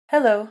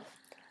Hello.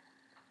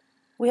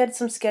 We had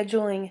some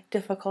scheduling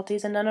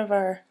difficulties and none of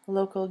our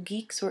local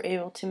geeks were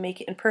able to make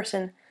it in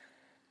person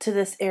to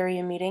this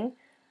area meeting.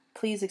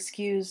 Please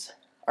excuse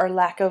our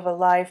lack of a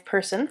live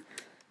person.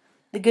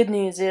 The good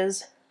news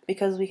is,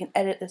 because we can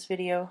edit this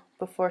video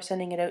before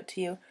sending it out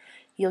to you,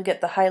 you'll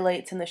get the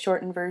highlights in the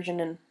shortened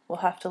version and we'll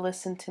have to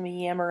listen to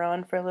me yammer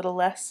on for a little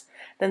less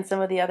than some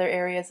of the other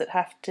areas that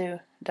have to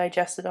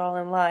digest it all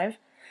in live.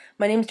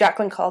 My name's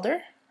Jacqueline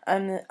Calder.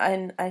 I'm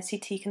an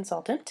ICT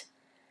consultant.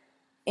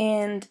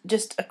 And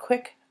just a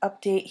quick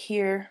update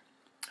here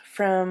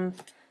from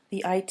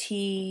the IT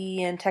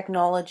and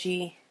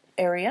technology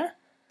area.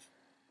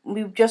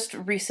 We've just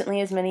recently,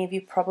 as many of you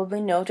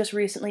probably know, just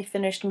recently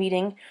finished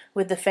meeting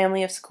with the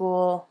Family of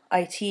School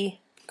IT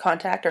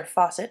contact, or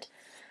FAUCET,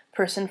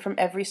 person from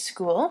every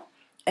school,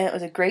 and it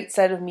was a great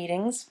set of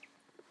meetings.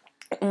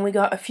 And we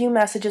got a few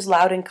messages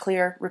loud and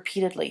clear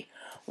repeatedly.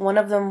 One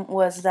of them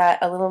was that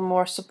a little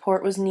more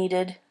support was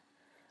needed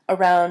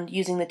around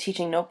using the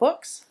teaching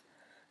notebooks.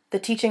 The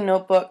teaching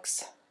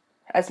notebooks,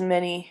 as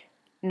many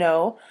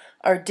know,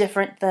 are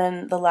different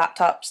than the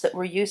laptops that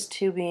we're used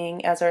to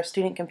being as our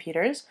student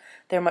computers.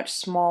 They're much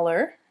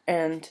smaller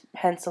and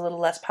hence a little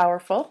less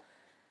powerful,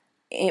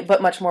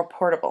 but much more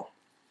portable.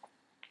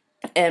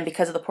 And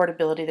because of the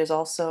portability, there's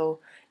also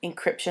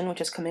encryption,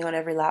 which is coming on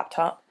every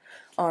laptop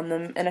on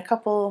them, and a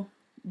couple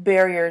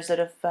barriers that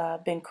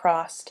have been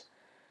crossed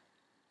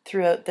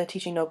throughout the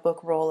teaching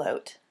notebook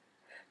rollout.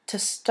 To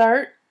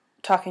start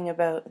talking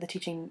about the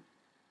teaching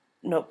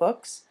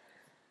notebooks,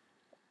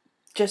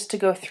 just to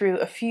go through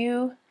a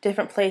few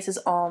different places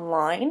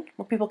online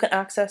where people can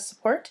access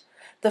support.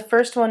 The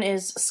first one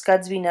is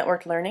Scudsby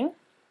Network Learning.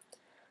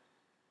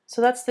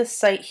 So that's this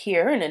site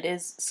here, and it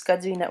is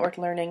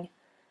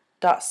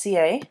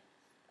scudsbynetworklearning.ca.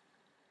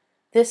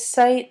 This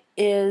site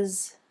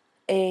is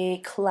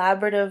a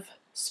collaborative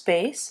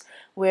space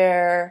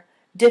where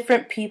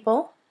different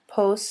people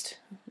post,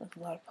 there's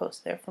a lot of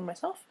posts there for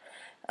myself,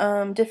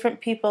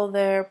 different people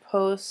there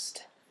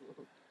post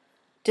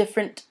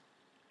different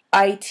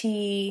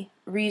IT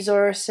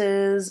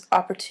resources,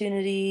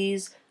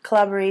 opportunities,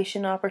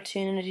 collaboration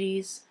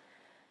opportunities.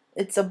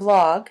 It's a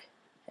blog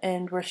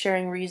and we're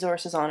sharing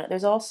resources on it.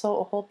 There's also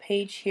a whole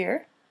page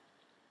here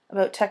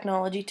about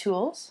technology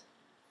tools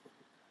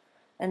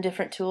and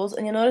different tools,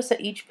 and you'll notice that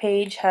each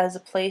page has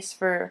a place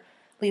for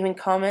leaving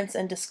comments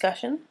and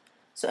discussion.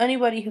 So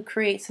anybody who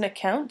creates an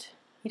account,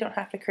 you don't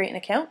have to create an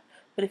account,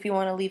 but if you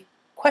want to leave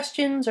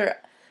questions or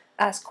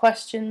ask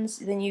questions,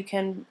 then you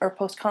can, or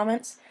post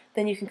comments,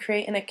 then you can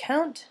create an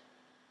account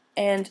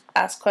and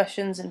ask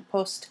questions and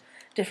post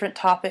different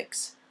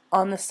topics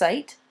on the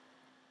site.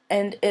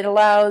 And it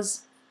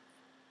allows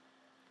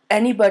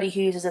anybody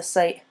who uses this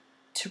site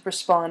to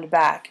respond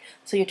back.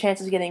 So your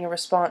chances of getting a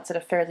response at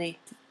a fairly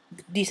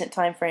decent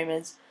time frame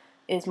is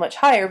much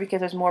higher because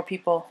there's more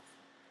people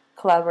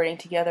collaborating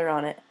together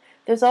on it.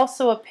 There's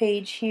also a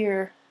page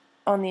here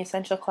on the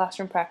Essential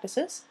Classroom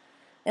Practices.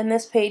 And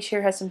this page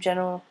here has some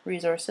general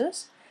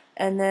resources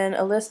and then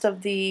a list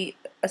of the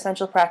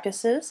essential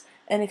practices.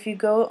 And if you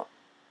go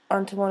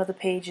onto one of the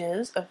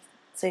pages of,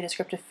 say,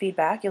 descriptive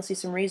feedback, you'll see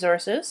some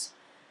resources,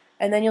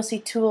 and then you'll see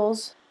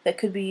tools that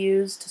could be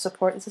used to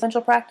support this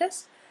essential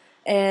practice,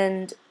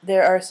 and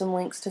there are some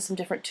links to some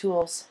different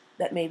tools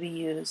that may be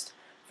used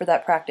for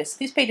that practice.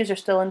 These pages are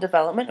still in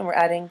development and we're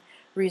adding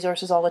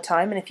resources all the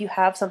time, and if you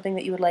have something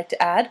that you would like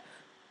to add,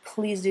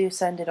 please do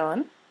send it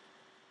on.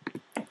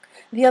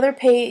 The other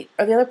page,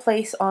 or the other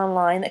place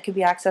online that could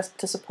be accessed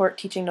to support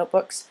teaching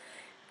notebooks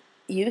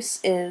use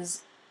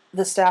is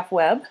the staff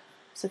web.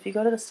 So if you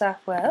go to the staff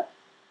web,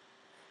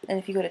 and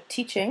if you go to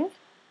teaching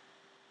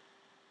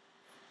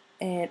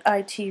and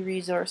IT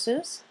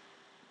resources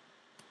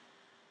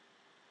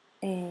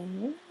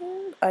and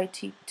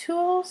IT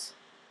tools,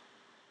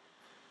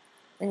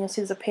 and you'll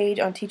see there's a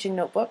page on teaching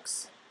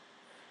notebooks.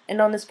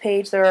 And on this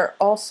page there are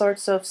all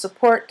sorts of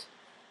support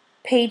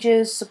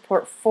pages,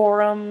 support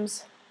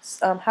forums,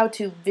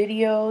 how-to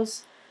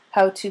videos,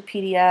 how-to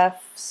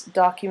PDFs,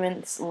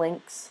 documents,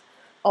 links,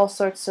 all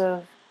sorts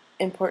of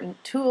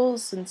important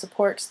tools and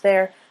supports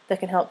there that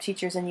can help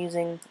teachers in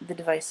using the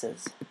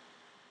devices.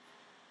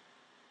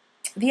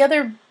 The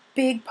other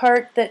big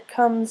part that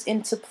comes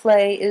into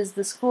play is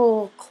the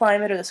school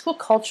climate or the school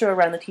culture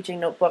around the teaching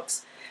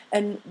notebooks.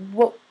 And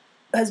what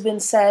has been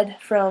said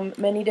from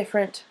many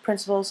different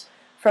principals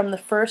from the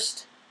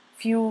first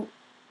few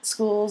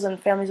schools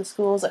and families of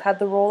schools that had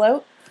the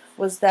rollout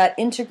was that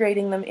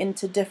integrating them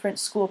into different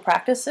school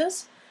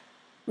practices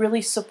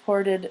really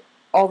supported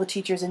all the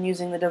teachers in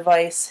using the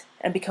device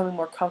and becoming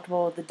more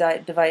comfortable with the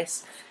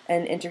device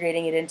and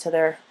integrating it into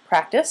their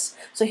practice.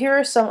 So here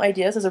are some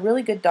ideas. There's a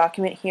really good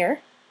document here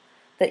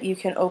that you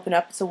can open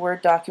up. It's a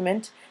Word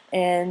document,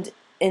 and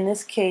in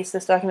this case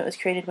this document was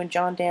created when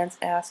John Dance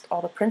asked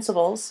all the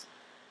principals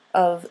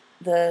of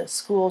the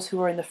schools who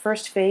were in the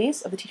first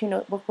phase of the teaching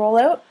notebook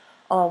rollout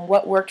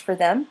what worked for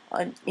them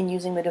in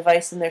using the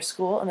device in their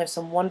school, and there's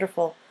some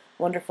wonderful,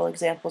 wonderful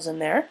examples in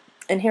there.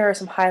 And here are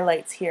some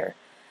highlights here.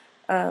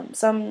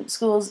 Some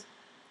schools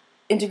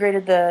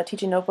integrated the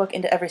teaching notebook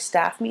into every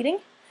staff meeting,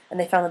 and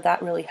they found that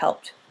that really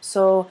helped.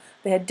 So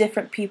they had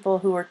different people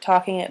who were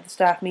talking at the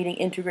staff meeting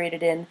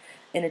integrated in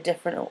a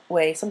different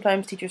way.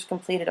 Sometimes teachers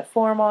completed a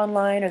form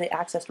online, or they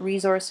accessed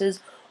resources,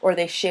 or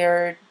they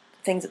shared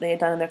things that they had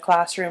done in their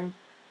classroom.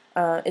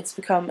 It's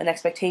become an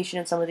expectation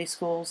in some of these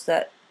schools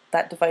that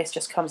that device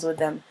just comes with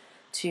them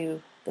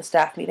to the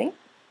staff meeting.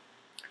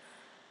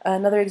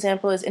 Another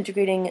example is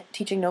integrating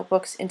teaching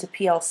notebooks into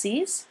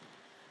PLCs.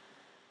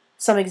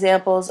 Some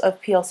examples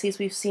of PLCs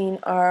we've seen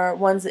are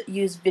ones that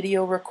use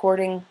video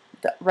recording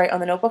right on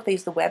the notebook. They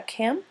use the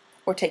webcam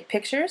or take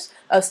pictures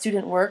of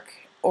student work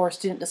or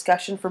student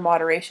discussion for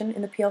moderation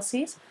in the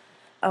PLCs,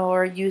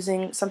 or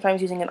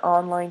sometimes using an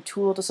online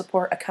tool to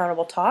support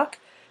accountable talk.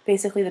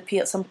 Basically,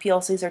 some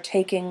PLCs are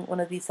taking one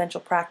of the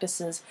essential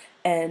practices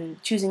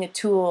and choosing a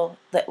tool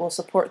that will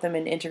support them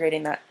in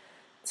integrating that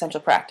essential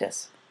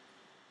practice.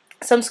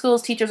 Some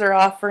schools, teachers are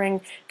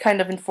offering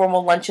kind of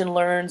informal lunch and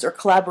learns or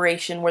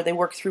collaboration where they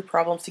work through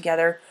problems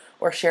together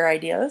or share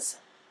ideas.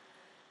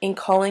 In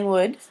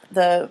Collingwood,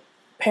 the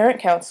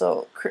Parent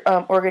Council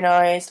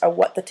organized a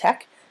What the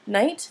Tech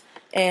night,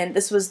 and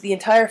this was the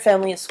entire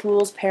family of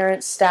schools,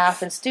 parents,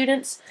 staff, and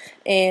students,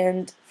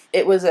 and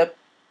it was a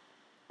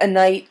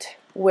night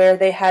where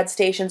they had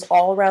stations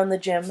all around the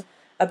gym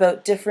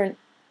about different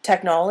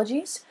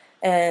technologies,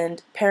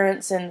 and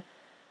parents and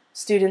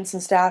students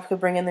and staff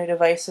could bring in their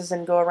devices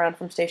and go around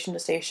from station to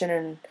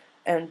station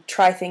and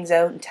try things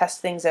out and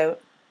test things out.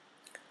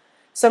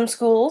 Some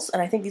schools,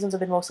 and I think these ones have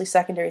been mostly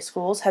secondary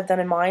schools, have done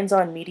a Minds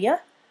on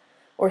Media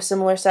or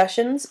similar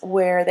sessions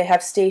where they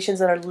have stations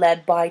that are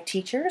led by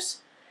teachers,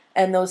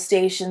 and those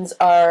stations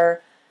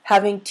are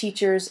having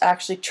teachers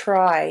actually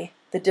try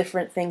the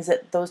different things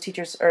that those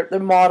teachers, or the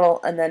model,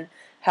 and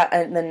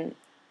then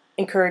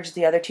encourage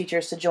the other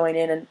teachers to join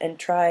in and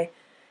try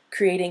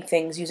creating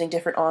things using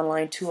different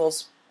online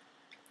tools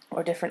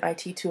or different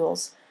IT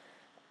tools.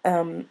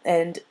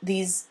 And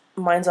these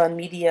Minds on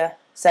Media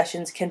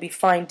sessions can be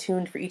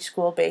fine-tuned for each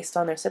school based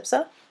on their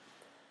SIPSA.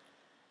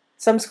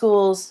 Some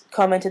schools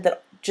commented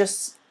that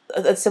just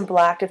a simple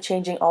act of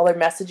changing all their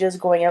messages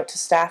going out to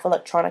staff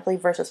electronically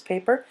versus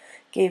paper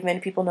gave many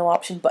people no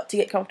option but to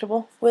get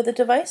comfortable with the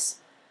device.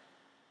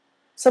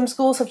 Some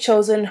schools have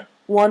chosen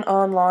one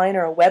online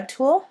or a web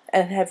tool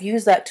and have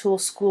used that tool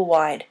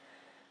school-wide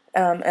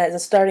as a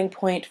starting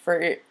point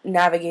for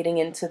navigating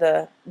into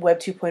the Web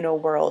 2.0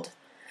 world.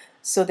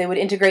 So they would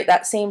integrate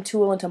that same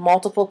tool into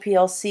multiple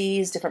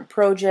PLCs, different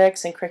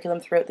projects, and curriculum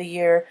throughout the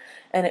year,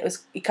 and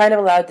it kind of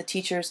allowed the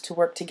teachers to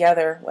work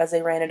together as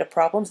they ran into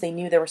problems. They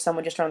knew there was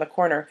someone just around the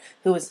corner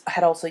who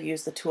had also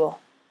used the tool.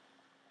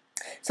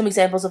 Some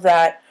examples of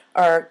that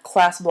are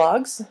class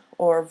blogs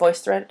or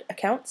VoiceThread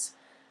accounts,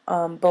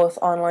 both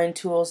online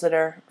tools that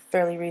are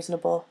fairly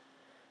reasonable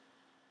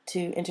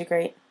to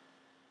integrate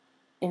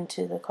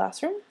into the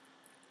classroom.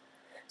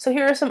 So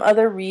here are some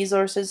other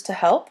resources to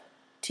help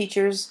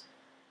teachers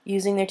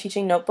using their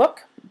teaching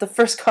notebook. The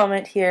first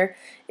comment here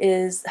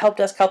is help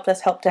desk, help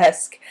desk, help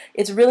desk.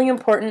 It's really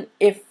important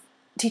if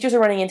teachers are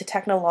running into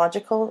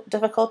technological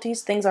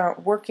difficulties, things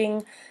aren't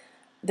working,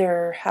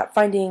 they're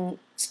finding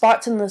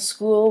spots in the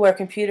school where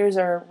computers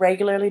are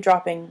regularly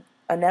dropping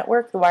a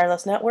network, the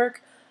wireless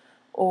network,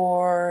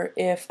 or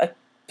if a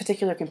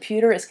particular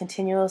computer is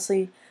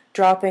continuously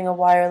dropping a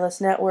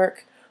wireless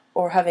network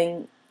or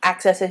having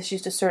access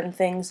issues to certain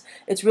things,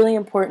 it's really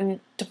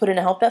important to put in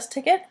a help desk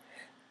ticket.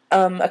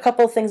 A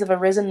couple of things have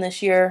arisen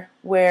this year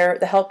where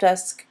the help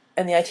desk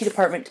and the IT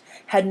department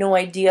had no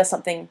idea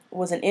something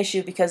was an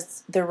issue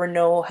because there were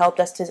no help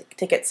desk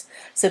tickets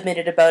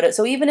submitted about it.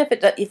 So even if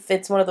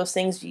it's one of those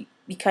things you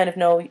kind of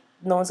know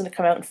no one's going to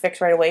come out and fix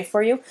right away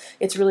for you,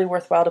 it's really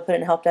worthwhile to put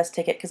in a help desk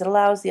ticket because it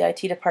allows the IT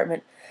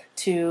department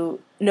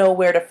to know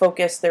where to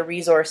focus their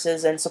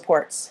resources and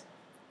supports.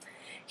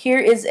 Here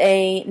is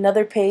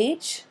another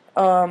page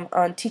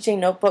on teaching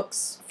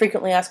notebooks,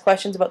 frequently asked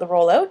questions about the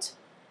rollout.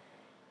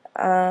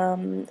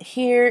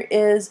 Here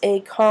is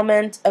a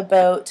comment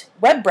about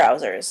web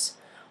browsers.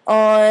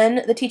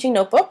 On the teaching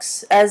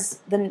notebooks, as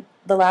the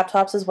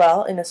laptops as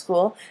well in the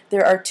school,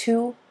 there are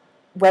two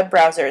web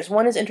browsers.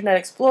 One is Internet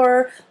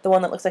Explorer, the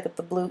one that looks like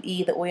the blue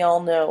E that we all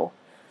know.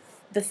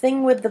 The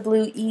thing with the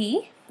blue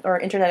E, or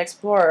Internet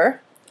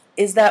Explorer,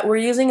 is that we're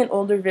using an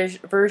older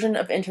version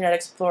of Internet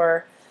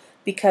Explorer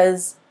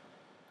because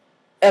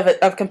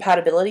of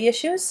compatibility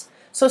issues.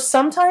 So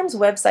sometimes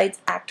websites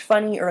act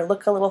funny or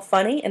look a little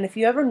funny, and if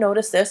you ever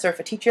notice this, or if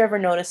a teacher ever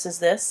notices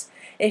this,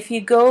 if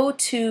you go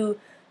to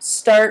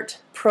Start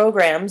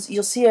Programs,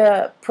 you'll see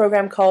a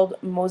program called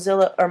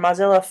Mozilla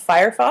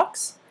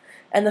Firefox,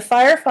 and the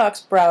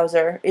Firefox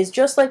browser is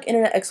just like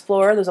Internet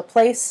Explorer. There's a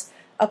place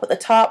up at the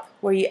top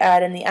where you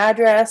add in the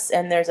address,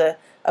 and there's a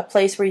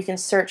place where you can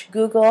search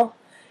Google,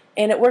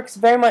 and it works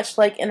very much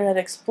like Internet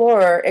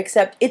Explorer,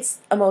 except it's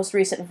a most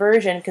recent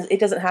version because it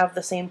doesn't have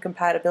the same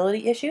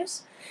compatibility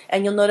issues.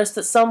 And you'll notice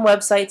that some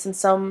websites and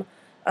some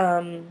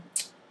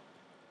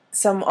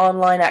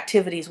online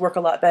activities work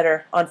a lot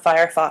better on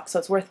Firefox, so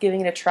it's worth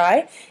giving it a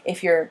try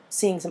if you're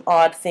seeing some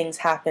odd things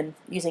happen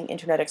using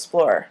Internet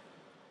Explorer.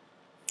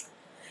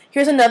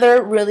 Here's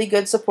another really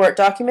good support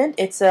document.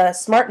 It's a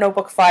Smart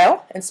Notebook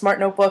file, and Smart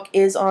Notebook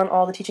is on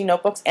all the teaching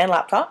notebooks and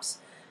laptops.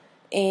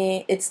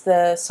 And it's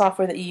the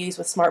software that you use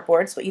with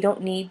smartboards, but you don't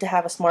need to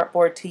have a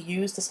smartboard to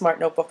use the Smart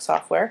Notebook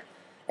software,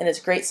 and it's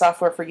great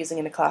software for using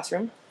in a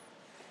classroom.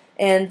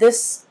 And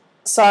this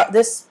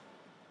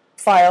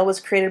file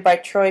was created by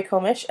Troy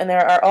Komish, and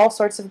there are all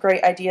sorts of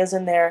great ideas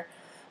in there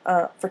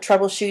for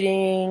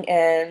troubleshooting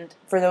and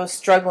for those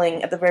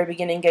struggling at the very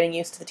beginning getting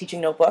used to the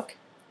teaching notebook.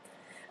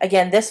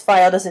 Again, this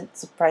file doesn't,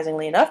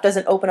 surprisingly enough,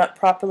 doesn't open up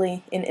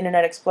properly in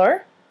Internet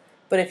Explorer,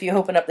 but if you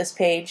open up this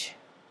page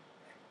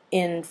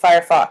in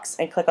Firefox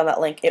and click on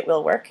that link, it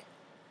will work.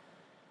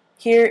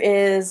 Here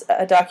is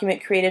a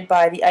document created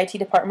by the IT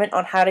department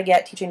on how to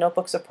get teaching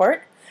notebook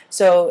support.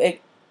 So it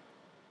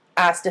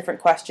asks different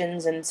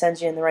questions and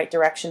sends you in the right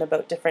direction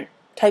about different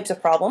types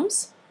of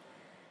problems.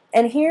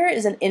 And here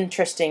is an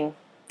interesting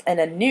and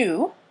a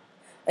new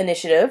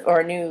initiative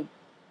or a new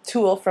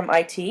tool from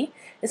IT.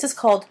 This is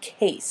called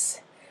CASE.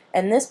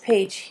 And this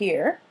page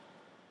here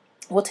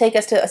will take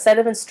us to a set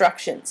of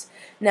instructions.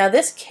 Now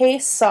this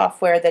CASE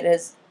software that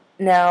is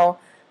now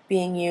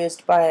being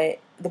used by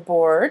the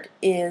board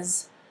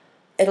it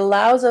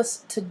allows us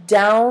to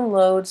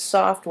download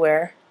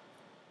software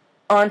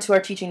onto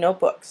our teaching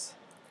notebooks.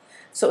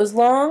 So as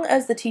long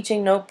as the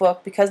teaching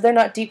notebook, because they're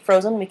not deep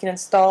frozen, we can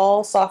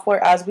install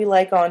software as we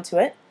like onto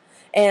it.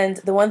 And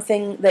the one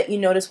thing that you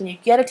notice when you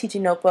get a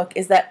teaching notebook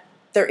is that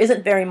there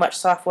isn't very much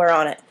software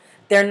on it.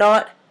 They're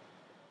not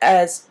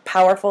as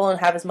powerful and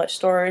have as much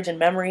storage and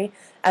memory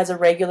as a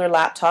regular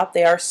laptop.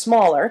 They are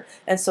smaller,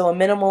 and so a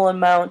minimal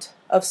amount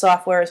of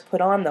software is put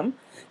on them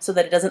so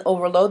that it doesn't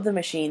overload the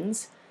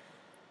machines.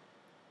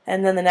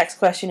 And then the next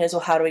question is,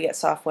 well, how do we get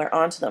software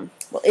onto them?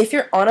 Well, if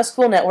you're on a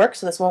school network,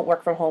 so this won't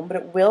work from home, but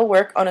it will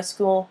work on a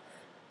school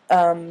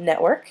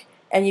network,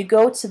 and you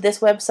go to this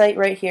website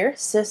right here,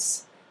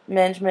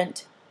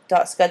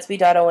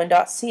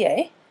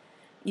 sysmanagement.scudsby.on.ca,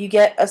 you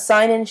get a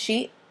sign-in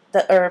sheet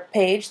or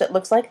page that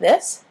looks like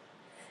this,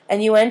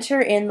 and you enter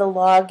in the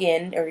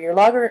login, or your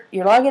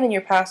login and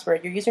your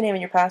password, your username and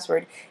your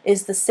password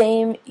is the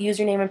same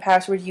username and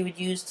password you would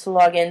use to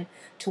log in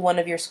to one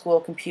of your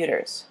school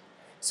computers.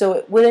 So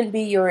it wouldn't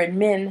be your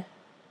admin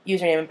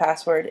username and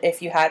password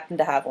if you happen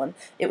to have one.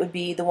 It would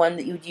be the one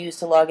that you would use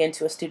to log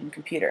into a student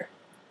computer.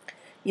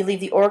 You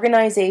leave the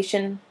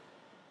organization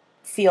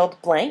field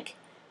blank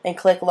and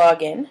click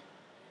login,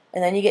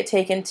 and then you get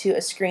taken to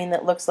a screen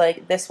that looks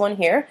like this one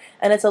here,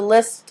 and it's a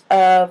list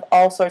of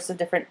all sorts of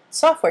different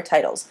software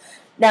titles.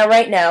 Now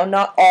right now,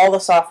 not all the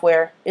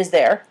software is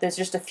there. There's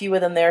just a few of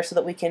them there so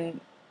that we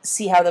can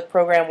see how the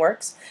program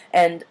works,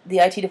 and the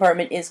IT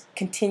department is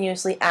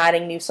continuously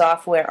adding new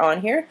software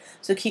on here,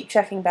 so keep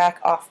checking back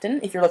often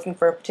if you're looking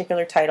for a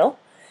particular title.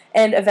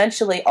 And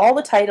eventually all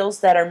the titles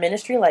that are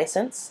ministry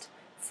licensed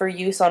for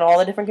use on all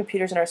the different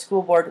computers in our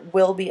school board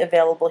will be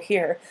available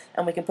here,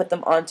 and we can put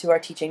them onto our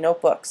teaching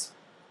notebooks.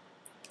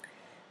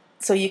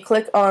 So you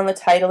click on the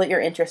title that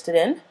you're interested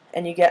in,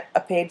 and you get a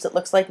page that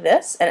looks like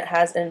this, and it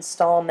has an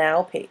Install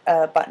Now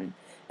button.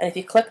 And if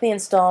you click the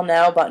Install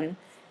Now button,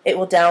 it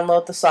will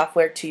download the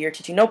software to your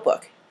teaching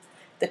notebook.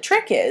 The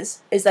trick is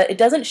that it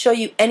doesn't show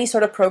you any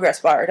sort of progress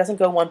bar. It doesn't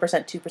go 1%,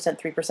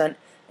 2%, 3%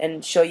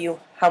 and show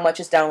you how much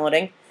is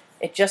downloading.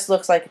 It just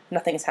looks like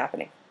nothing is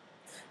happening.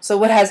 So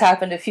what has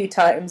happened a few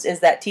times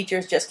is that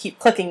teachers just keep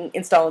clicking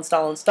install,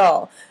 install,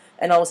 install,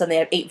 and all of a sudden they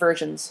have 8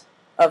 versions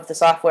of the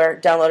software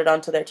downloaded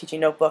onto their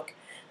teaching notebook,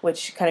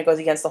 which kind of goes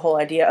against the whole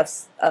idea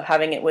of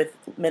having it with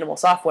minimal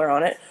software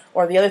on it.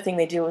 Or the other thing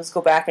they do is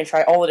go back and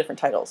try all the different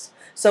titles.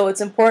 So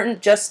it's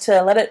important just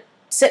to let it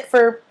sit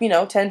for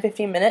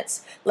 10-15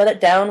 minutes, let it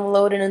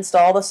download and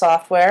install the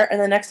software, and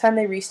the next time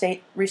they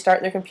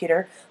restart their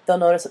computer, they'll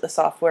notice that the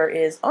software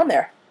is on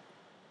there.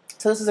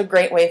 So this is a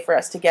great way for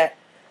us to get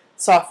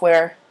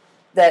software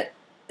that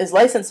is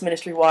licensed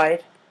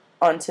ministry-wide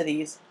onto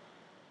these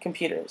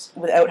computers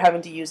without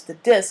having to use the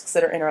disks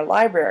that are in our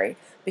library,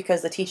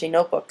 because the teaching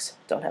notebooks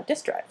don't have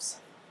disk drives.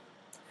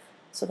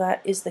 So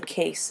that is the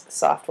CASE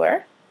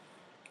software.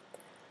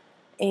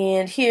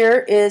 And here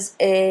is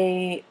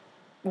a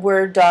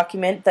Word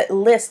document that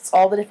lists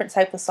all the different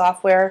types of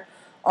software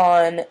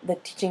on the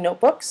teaching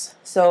notebooks.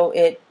 So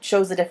it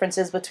shows the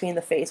differences between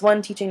the Phase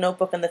 1 teaching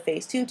notebook and the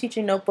Phase 2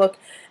 teaching notebook,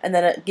 and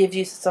then it gives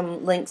you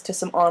some links to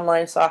some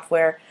online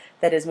software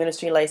that is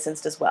ministry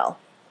licensed as well.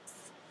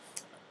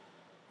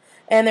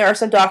 And there are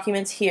some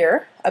documents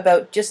here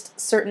about just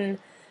certain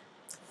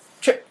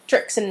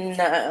tricks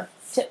and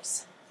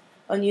tips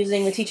on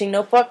using the teaching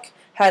notebook,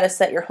 how to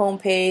set your home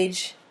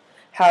page,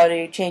 how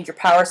to change your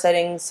power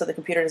settings so the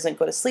computer doesn't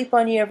go to sleep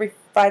on you every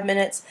 5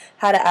 minutes,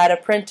 how to add a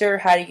printer,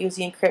 how to use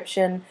the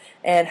encryption,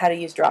 and how to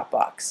use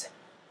Dropbox.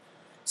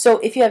 So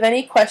if you have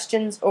any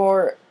questions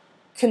or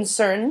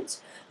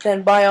concerns,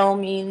 then by all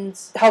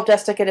means help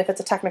desk ticket if it's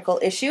a technical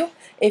issue.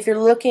 If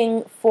you're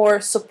looking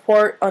for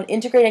support on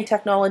integrating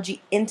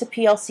technology into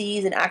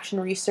PLCs and action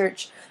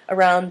research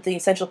around the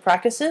essential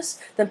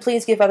practices, then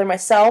please give either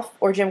myself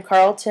or Jim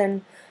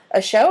Carlton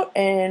a shout,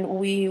 and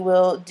we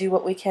will do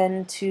what we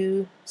can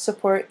to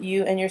support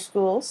you and your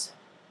schools.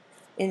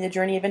 in the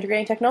journey of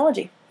integrating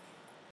technology.